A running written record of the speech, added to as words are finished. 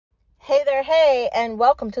Hey there, hey, and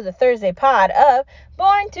welcome to the Thursday pod of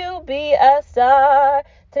Born to Be a Star.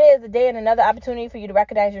 Today is the day and another opportunity for you to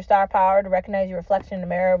recognize your star power, to recognize your reflection in the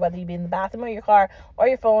mirror, whether you be in the bathroom or your car or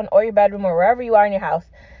your phone or your bedroom or wherever you are in your house.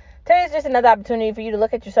 Today is just another opportunity for you to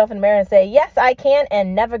look at yourself in the mirror and say, yes, I can,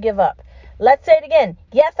 and never give up. Let's say it again.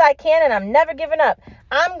 Yes, I can, and I'm never giving up.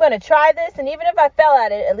 I'm going to try this, and even if I fell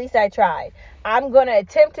at it, at least I tried. I'm going to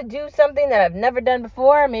attempt to do something that I've never done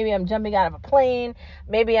before. Maybe I'm jumping out of a plane.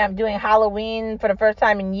 Maybe I'm doing Halloween for the first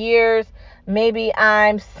time in years. Maybe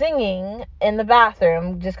I'm singing in the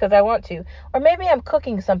bathroom just because I want to. Or maybe I'm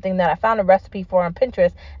cooking something that I found a recipe for on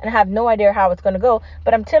Pinterest and I have no idea how it's going to go,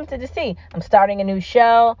 but I'm tempted to see. I'm starting a new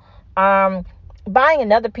show. Buying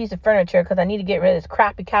another piece of furniture because I need to get rid of this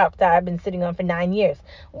crappy couch that I've been sitting on for 9 years.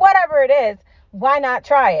 Whatever it is, why not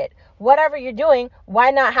try it? Whatever you're doing, why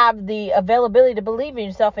not have the availability to believe in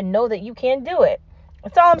yourself and know that you can do it?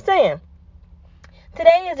 That's all I'm saying.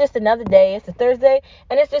 Today is just another day. It's a Thursday,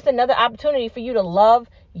 and it's just another opportunity for you to love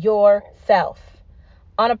yourself.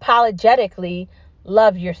 Unapologetically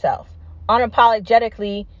love yourself.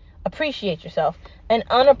 Unapologetically appreciate yourself. And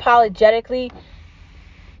unapologetically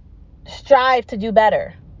strive to do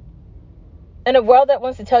better. In a world that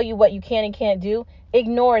wants to tell you what you can and can't do,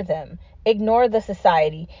 ignore them. Ignore the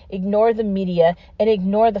society, ignore the media, and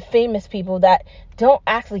ignore the famous people that don't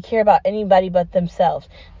actually care about anybody but themselves.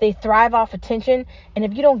 They thrive off attention, and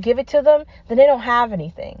if you don't give it to them, then they don't have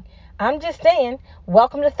anything. I'm just saying,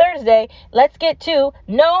 welcome to Thursday. Let's get to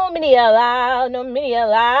no media allowed, no media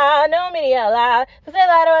allowed, no media allowed. Because they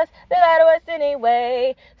lie to us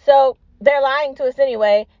anyway. So they're lying to us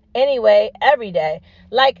anyway, every day.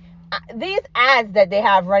 Like, these ads that they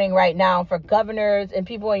have running right now for governors and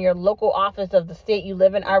people in your local office of the state you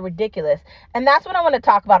live in are ridiculous. And that's what I want to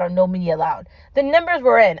talk about on No Media Allowed. The numbers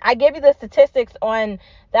we're in. I gave you the statistics on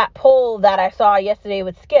that poll that I saw yesterday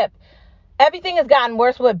with Skip. Everything has gotten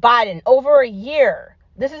worse with Biden. Over a year.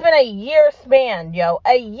 This has been a year span, yo.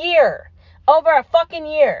 A year. Over a fucking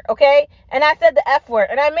year, okay? And I said the F word,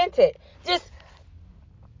 and I meant it. Just,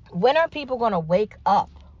 when are people going to wake up?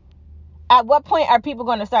 At what point are people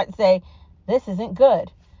going to start to say, this isn't good?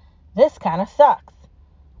 This kind of sucks.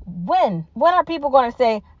 When are people going to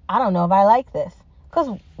say, I don't know if I like this?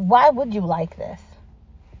 Because why would you like this?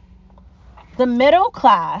 The middle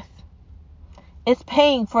class is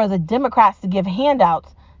paying for the Democrats to give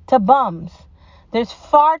handouts to bums. There's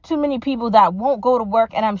far too many people that won't go to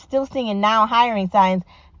work, and I'm still seeing now hiring signs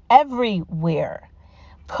everywhere.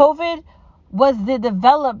 COVID was the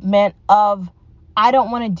development of I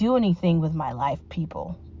don't want to do anything with my life,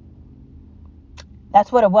 people.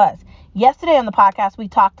 That's what it was. Yesterday on the podcast, we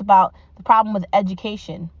talked about the problem with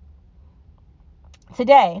education.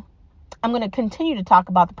 Today, I'm going to continue to talk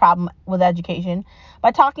about the problem with education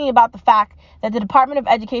by talking about the fact that the Department of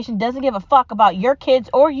Education doesn't give a fuck about your kids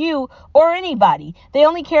or you or anybody. They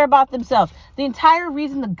only care about themselves. The entire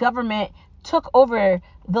reason the government took over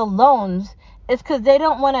the loans is because they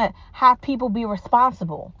don't want to have people be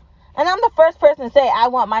responsible. And I'm the first person to say I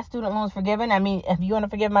want my student loans forgiven. I mean, if you want to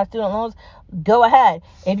forgive my student loans, go ahead.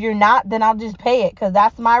 If you're not, then I'll just pay it because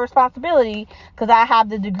that's my responsibility because I have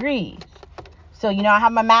the degree. So, I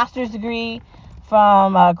have my master's degree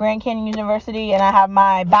from Grand Canyon University, and I have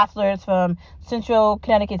my bachelor's from Central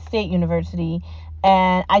Connecticut State University.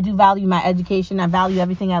 And I do value my education. I value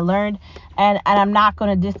everything I learned. And I'm not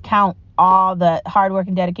going to discount all the hard work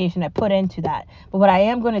and dedication I put into that. But what I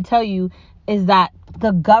am going to tell you is that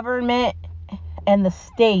the government and the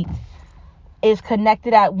state is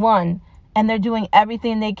connected at one, and they're doing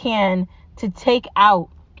everything they can to take out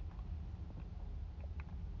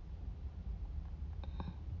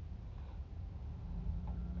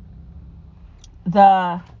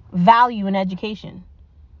the value in education.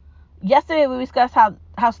 Yesterday we discussed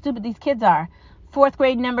how stupid these kids are. 4th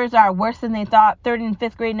grade numbers are worse than they thought. 3rd and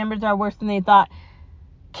 5th grade numbers are worse than they thought.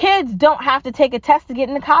 Kids don't have to take a test to get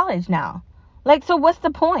into college now. So what's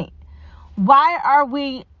the point? Why are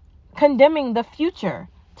we condemning the future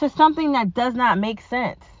to something that does not make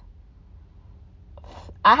sense?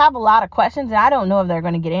 I have a lot of questions, and I don't know if they're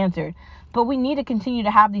going to get answered. But we need to continue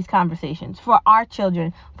to have these conversations for our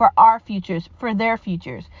children, for our futures, for their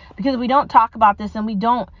futures. Because if we don't talk about this and we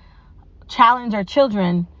don't challenge our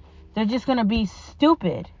children, they're just going to be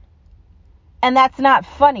stupid. And that's not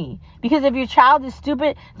funny. Because if your child is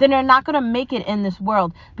stupid, then they're not going to make it in this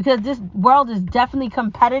world. Because this world is definitely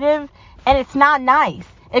competitive, and it's not nice.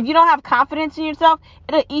 If you don't have confidence in yourself,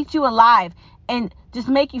 it'll eat you alive and just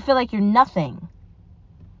make you feel like you're nothing.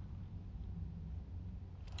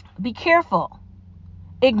 Be careful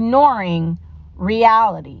ignoring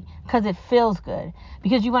reality because it feels good.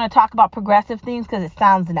 Because you want to talk about progressive things because it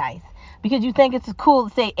sounds nice. because you think it's cool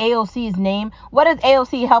to say AOC's name. What is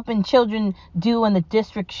AOC helping children do in the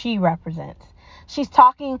district she represents? She's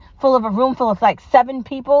talking full of a room full of like 7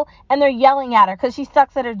 people, and they're yelling at her because she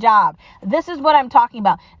sucks at her job. This is what I'm talking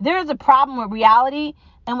about. There is a problem with reality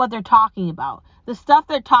and what they're talking about. The stuff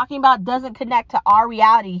they're talking about doesn't connect to our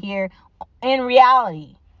reality here in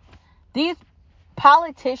reality. These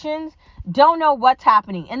politicians don't know what's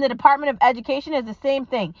happening. In the Department of Education is the same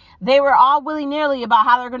thing. They were all willy-nilly about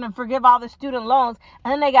how they're going to forgive all the student loans,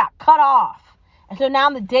 and then they got cut off. And so now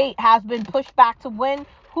the date has been pushed back to when?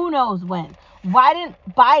 Who knows when? Why didn't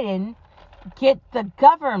Biden get the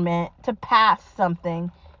government to pass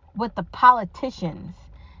something with the politicians?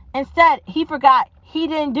 Instead, he forgot he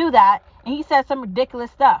didn't do that, and he said some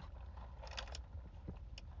ridiculous stuff.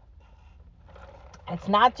 It's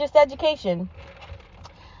not just education.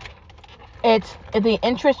 It's the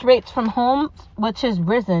interest rates from homes, which has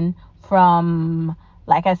risen from,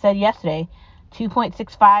 like I said yesterday,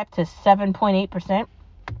 2.65 to 7.8%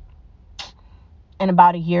 in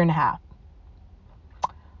about a year and a half.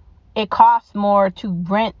 It costs more to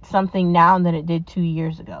rent something now than it did 2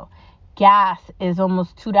 years ago. Gas is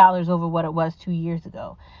almost $2 over what it was 2 years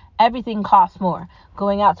ago. Everything costs more.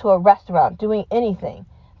 Going out to a restaurant, doing anything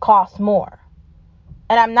costs more.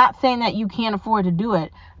 And I'm not saying that you can't afford to do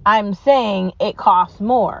it. I'm saying it costs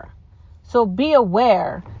more. So be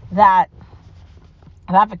aware that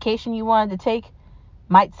that vacation you wanted to take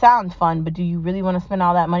might sound fun, but do you really want to spend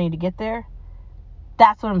all that money to get there?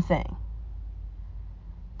 That's what I'm saying.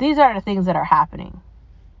 These are the things that are happening.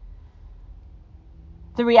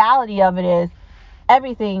 The reality of it is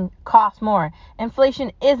everything costs more.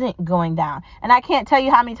 Inflation isn't going down. And I can't tell you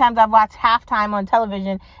how many times I've watched Halftime on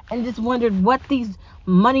television and just wondered what these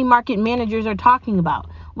money market managers are talking about.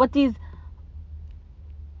 What these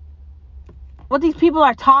people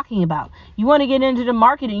are talking about. You want to get into the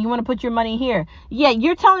market and you want to put your money here. Yeah,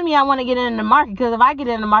 you're telling me I want to get into the market because if I get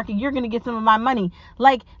in the market, you're going to get some of my money.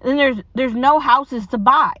 Like, then there's no houses to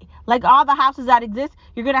buy. Like, all the houses that exist,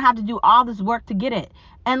 you're going to have to do all this work to get it.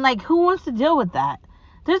 And, like, who wants to deal with that?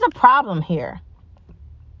 There's a problem here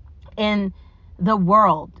in the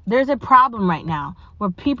world. There's a problem right now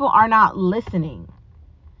where people are not listening.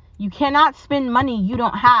 You cannot spend money you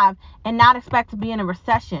don't have and not expect to be in a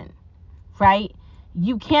recession. Right?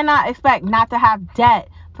 You cannot expect not to have debt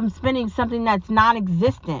from spending something that's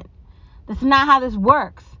non-existent. That's not how this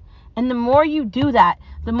works. And the more you do that,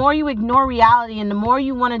 the more you ignore reality, and the more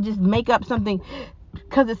you want to just make up something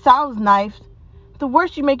because it sounds nice, the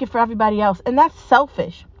worse you make it for everybody else. And that's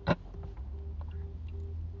selfish.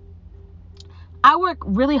 I work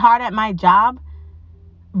really hard at my job,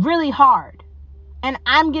 really hard, and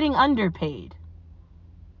I'm getting underpaid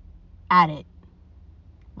at it.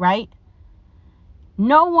 Right?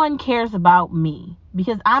 No one cares about me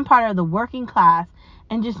because I'm part of the working class,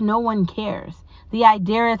 and just no one cares. The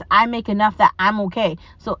idea is I make enough that I'm okay.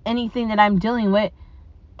 So anything that I'm dealing with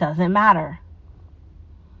doesn't matter.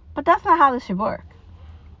 But that's not how this should work.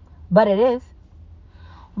 But it is.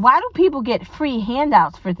 Why do people get free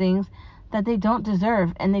handouts for things that they don't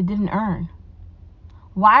deserve and they didn't earn?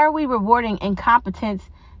 Why are we rewarding incompetence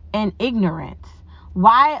and ignorance?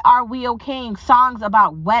 Why are we okaying songs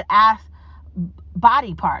about wet ass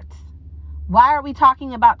body parts? Why are we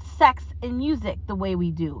talking about sex in music the way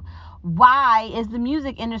we do? Why is the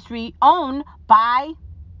music industry owned by,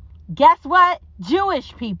 guess what,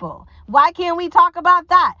 Jewish people? Why can't we talk about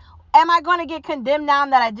that? Am I going to get condemned now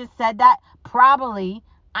that I just said that? Probably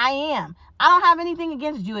I am. I don't have anything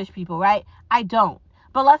against Jewish people, right? I don't.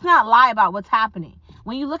 But let's not lie about what's happening.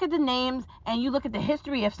 When you look at the names and you look at the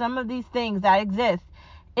history of some of these things that exist,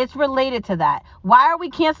 it's related to that. Why are we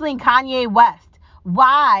canceling Kanye West?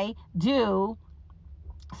 Why do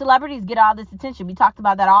celebrities get all this attention? We talked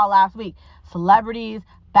about that all last week. Celebrities,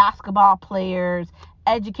 basketball players,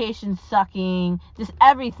 education sucking, just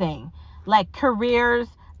everything. Like careers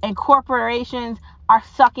and corporations are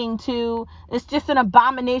sucking too. It's just an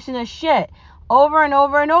abomination of shit over and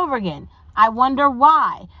over and over again. I wonder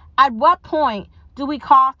why. At what point do we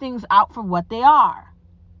call things out for what they are?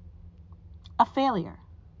 A failure.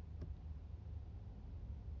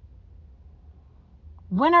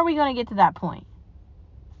 When are we going to get to that point?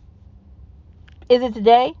 Is it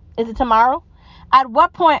today? Is it tomorrow? At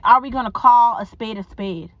what point are we going to call a spade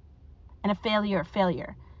and a failure a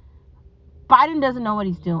failure? Biden doesn't know what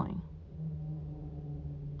he's doing.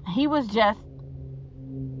 He was just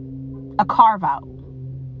a carve out,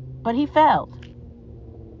 but he failed.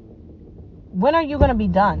 When are you going to be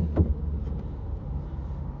done?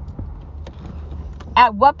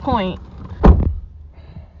 At what point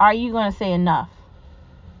are you going to say enough?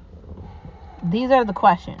 These are the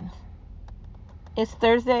questions. It's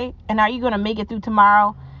Thursday, and are you going to make it through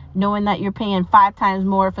tomorrow knowing that you're paying 5 times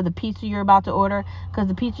more for the pizza you're about to order? Because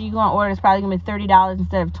the pizza you're going to order is probably going to be $30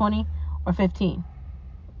 instead of $20 or $15.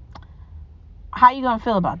 How are you going to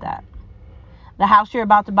feel about that? The house you're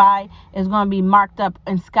about to buy is going to be marked up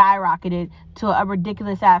and skyrocketed to a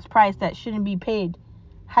ridiculous ass price that shouldn't be paid.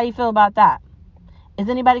 How do you feel about that? Is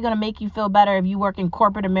anybody going to make you feel better if you work in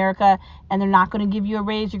corporate America and they're not going to give you a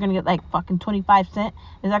raise? You're going to get like fucking 25 cents.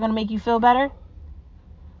 Is that going to make you feel better?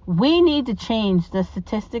 We need to change the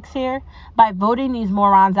statistics here by voting these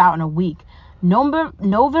morons out in a week.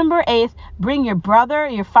 November 8th, bring your brother,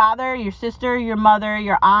 your father, your sister, your mother,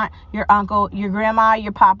 your aunt, your uncle, your grandma,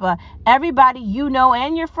 your papa, everybody you know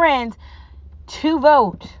and your friends to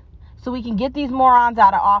vote so we can get these morons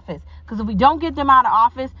out of office. Because if we don't get them out of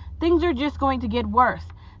office, things are just going to get worse.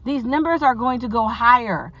 These numbers are going to go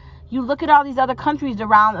higher. You look at all these other countries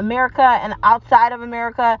around America and outside of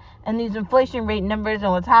America and these inflation rate numbers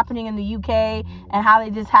and what's happening in the UK and how they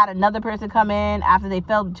just had another person come in after they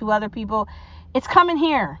failed 2 other people. It's coming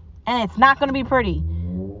here, and it's not going to be pretty.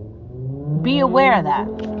 Be aware of that.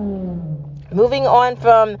 Moving on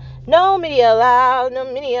from no media allowed, no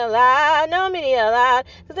media allowed, no media allowed,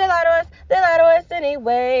 because they lie to us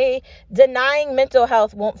anyway. Denying mental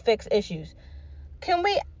health won't fix issues. Can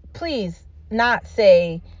we please not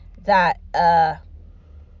say that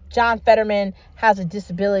John Fetterman has a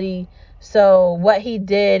disability, so what he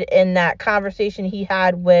did in that conversation he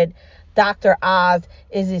had with Dr. Oz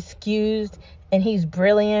is excused and he's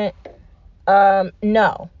brilliant?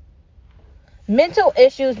 No. Mental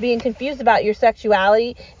issues, being confused about your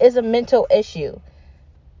sexuality, is a mental issue.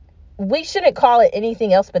 We shouldn't call it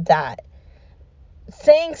anything else but that.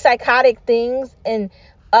 Saying psychotic things and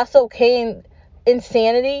us okaying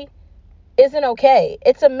insanity isn't okay.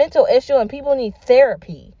 It's a mental issue and people need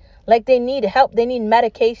therapy. Like, they need help. They need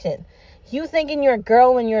medication. You thinking you're a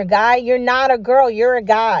girl when you're a guy, you're not a girl. You're a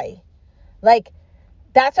guy. Like,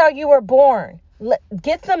 that's how you were born.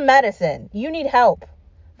 Get some medicine. You need help.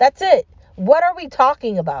 That's it. What are we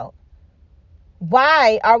talking about?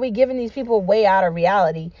 Why are we giving these people way out of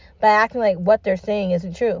reality by acting like what they're saying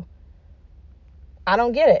isn't true? I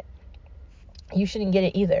don't get it. You shouldn't get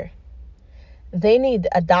it either. They need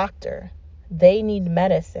a doctor. They need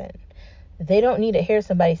medicine. They don't need to hear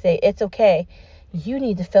somebody say, it's okay. You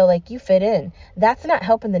need to feel like you fit in. That's not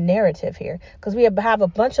helping the narrative here, because we have a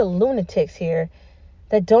bunch of lunatics here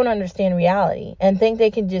that don't understand reality and think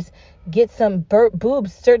they can just get some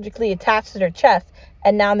boobs surgically attached to their chest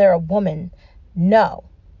and now they're a woman. No.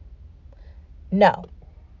 No.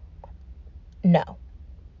 No.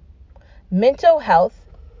 Mental health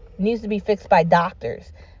needs to be fixed by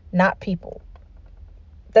doctors, not people.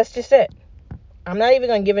 That's just it. I'm not even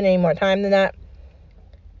going to give it any more time than that.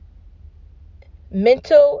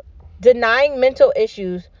 Denying mental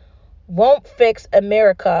issues won't fix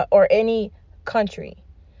America or any country.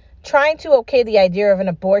 Trying to okay the idea of an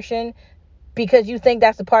abortion because you think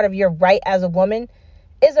that's a part of your right as a woman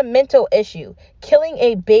is a mental issue. Killing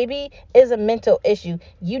a baby is a mental issue.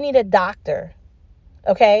 You need a doctor.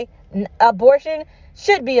 Okay? Abortion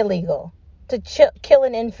should be illegal. To kill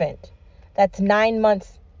an infant that's 9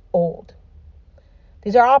 months old.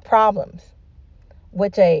 These are all problems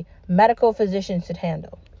which a medical physician should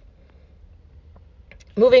handle.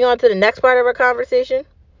 Moving on to the next part of our conversation.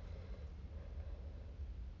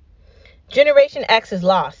 Generation X is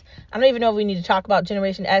lost. I don't even know if we need to talk about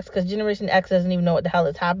Generation X, because Generation X doesn't even know what the hell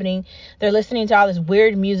is happening. They're listening to all this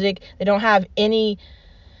weird music. They don't have anything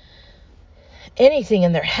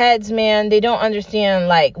in their heads, man. They don't understand,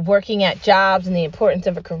 like, working at jobs and the importance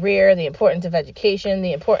of a career, the importance of education,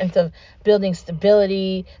 the importance of building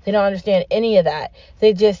stability. They don't understand any of that.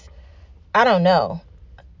 They just, I don't know.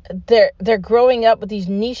 They're growing up with these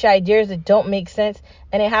niche ideas that don't make sense,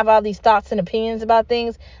 and they have all these thoughts and opinions about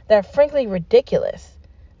things that are frankly ridiculous.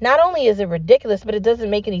 Not only is it ridiculous, but it doesn't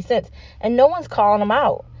make any sense, and no one's calling them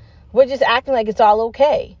out. We're just acting like it's all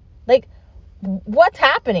okay. Like, what's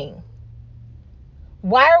happening?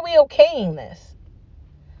 Why are we okaying this?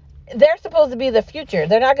 They're supposed to be the future.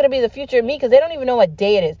 They're not going to be the future of me, because they don't even know what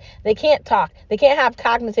day it is. They can't talk. They can't have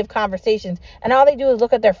cognitive conversations. And all they do is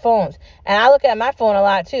look at their phones. And I look at my phone a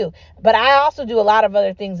lot too. But I also do a lot of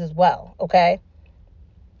other things as well. Okay?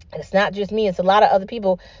 It's not just me. It's a lot of other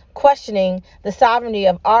people questioning the sovereignty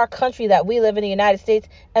of our country that we live in, the United States,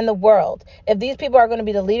 and the world. If these people are going to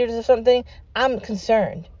be the leaders of something, I'm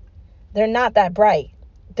concerned. They're not that bright.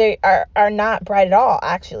 They are not bright at all,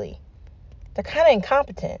 actually. They're kind of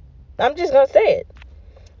incompetent. I'm just going to say it.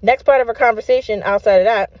 Next part of our conversation outside of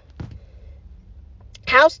that.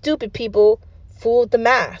 How stupid people fooled the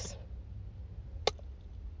mass.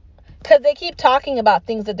 Because they keep talking about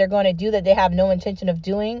things that they're going to do that they have no intention of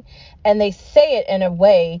doing, and they say it in a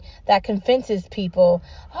way that convinces people,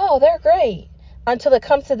 oh, they're great, until it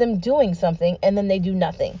comes to them doing something, and then they do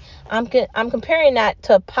nothing. I'm comparing that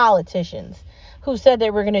to politicians who said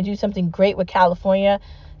they were going to do something great with California.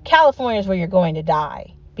 California is where you're going to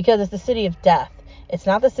die, because it's the city of death. It's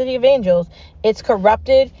not the city of angels. It's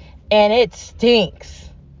corrupted, and it stinks.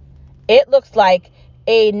 It looks like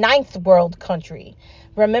a ninth world country.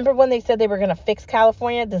 Remember when they said they were going to fix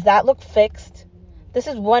California? Does that look fixed? This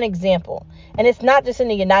is one example. And it's not just in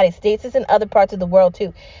the United States. It's in other parts of the world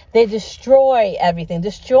too. They destroy everything.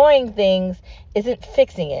 Destroying things isn't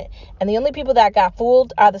fixing it. And the only people that got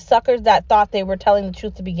fooled are the suckers that thought they were telling the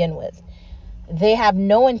truth to begin with. They have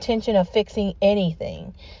no intention of fixing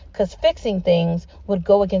anything, because fixing things would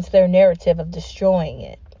go against their narrative of destroying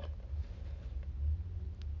it.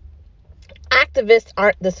 Activists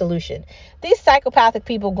aren't the solution. These psychopathic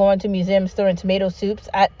people going to museums throwing tomato soups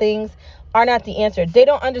at things are not the answer. They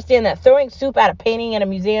don't understand that throwing soup at a painting in a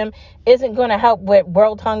museum isn't going to help with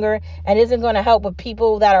world hunger, and isn't going to help with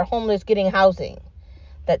people that are homeless getting housing.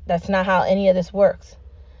 That's not how any of this works.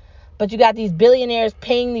 But you got these billionaires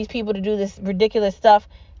paying these people to do this ridiculous stuff,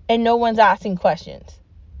 and no one's asking questions.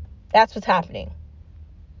 That's what's happening.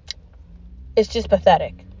 It's just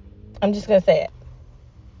pathetic. I'm just going to say it.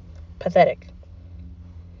 Pathetic.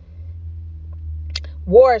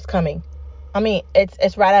 War is coming. I mean,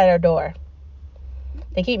 it's right at our door.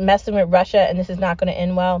 They keep messing with Russia, and this is not going to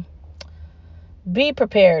end well. Be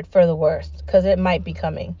prepared for the worst, because it might be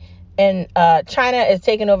coming. And China is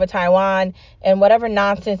taking over Taiwan, and whatever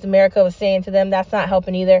nonsense America was saying to them, that's not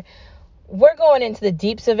helping either. We're going into the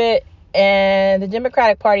deeps of it, and the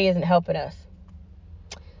Democratic Party isn't helping us.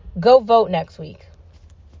 Go vote next week.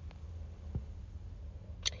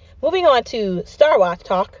 Moving on to Star Watch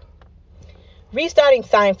talk. Restarting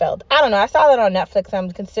Seinfeld. I don't know. I saw that on Netflix. I'm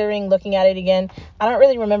considering looking at it again. I don't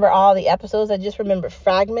really remember all the episodes. I just remember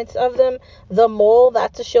fragments of them. The Mole,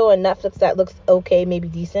 that's a show on Netflix that looks okay, maybe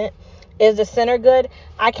decent. Is The Sinner good?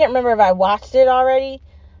 I can't remember if I watched it already,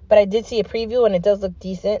 but I did see a preview and it does look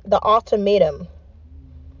decent. The Ultimatum.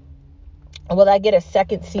 Will I get a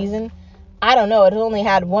second season? I don't know. It only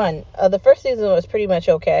had one. The first season was pretty much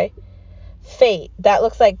okay. Fate. That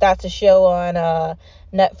looks like that's a show on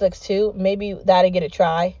Netflix too. Maybe that'll get a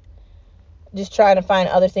try. Just trying to find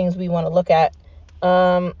other things we want to look at.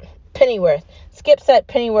 Pennyworth. Skip said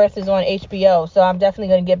Pennyworth is on HBO, so I'm definitely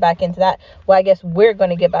going to get back into that. Well, I guess we're going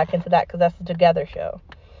to get back into that because that's the Together show.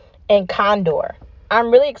 And Condor. I'm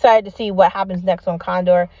really excited to see what happens next on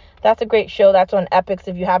Condor. That's a great show. That's on Epix.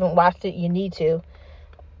 If you haven't watched it, you need to.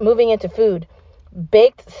 Moving into food.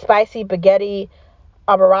 Baked spicy spaghetti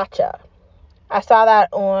arbaracha. I saw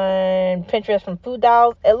that on Pinterest from Food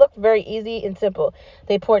Dolls. It looked very easy and simple.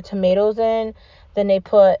 They poured tomatoes in, then they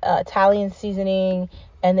put Italian seasoning,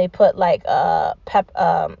 and they put like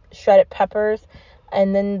shredded peppers,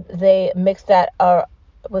 and then they mixed that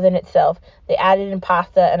within itself. They added in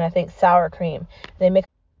pasta and I think sour cream. They mixed.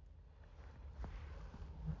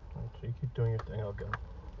 So you keep doing your thing, I'll go.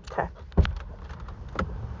 Okay.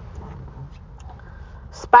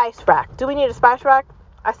 Spice rack. Do we need a spice rack?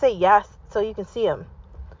 I say yes, so you can see them.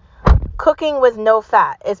 Cooking with no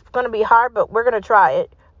fat. It's going to be hard, but we're going to try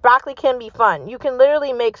it. Broccoli can be fun. You can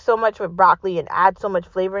literally make so much with broccoli and add so much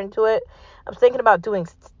flavor into it. I was thinking about doing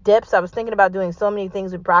dips. I was thinking about doing so many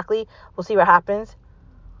things with broccoli. We'll see what happens.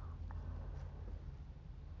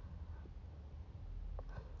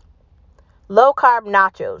 Low carb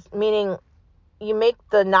nachos, meaning you make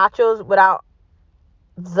the nachos without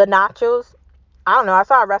the nachos. I don't know. I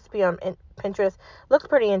saw a recipe on Pinterest. Looks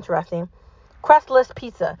pretty interesting. Crustless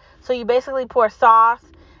pizza. So you basically pour sauce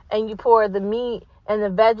and you pour the meat and the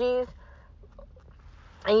veggies,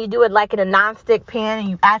 and you do it like in a non-stick pan, and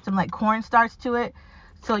you add some like cornstarch to it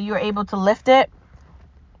so you're able to lift it.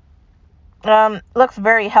 Looks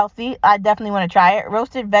very healthy. I definitely want to try it.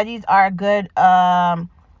 Roasted veggies are a good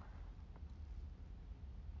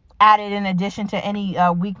added in addition to any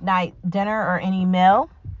weeknight dinner or any meal.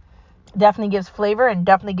 Definitely gives flavor and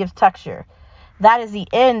definitely gives texture. That is the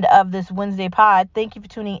end of this Wednesday pod. Thank you for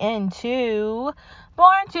tuning in to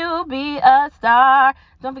Born to Be a Star.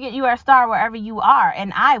 Don't forget you are a star wherever you are.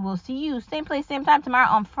 And I will see you same place, same time tomorrow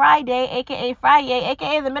on Friday, aka Friday,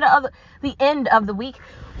 aka the middle of the end of the week.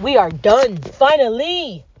 We are done.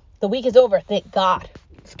 Finally. The week is over. Thank God.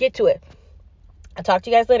 Let's get to it. I'll talk to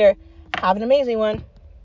you guys later. Have an amazing one.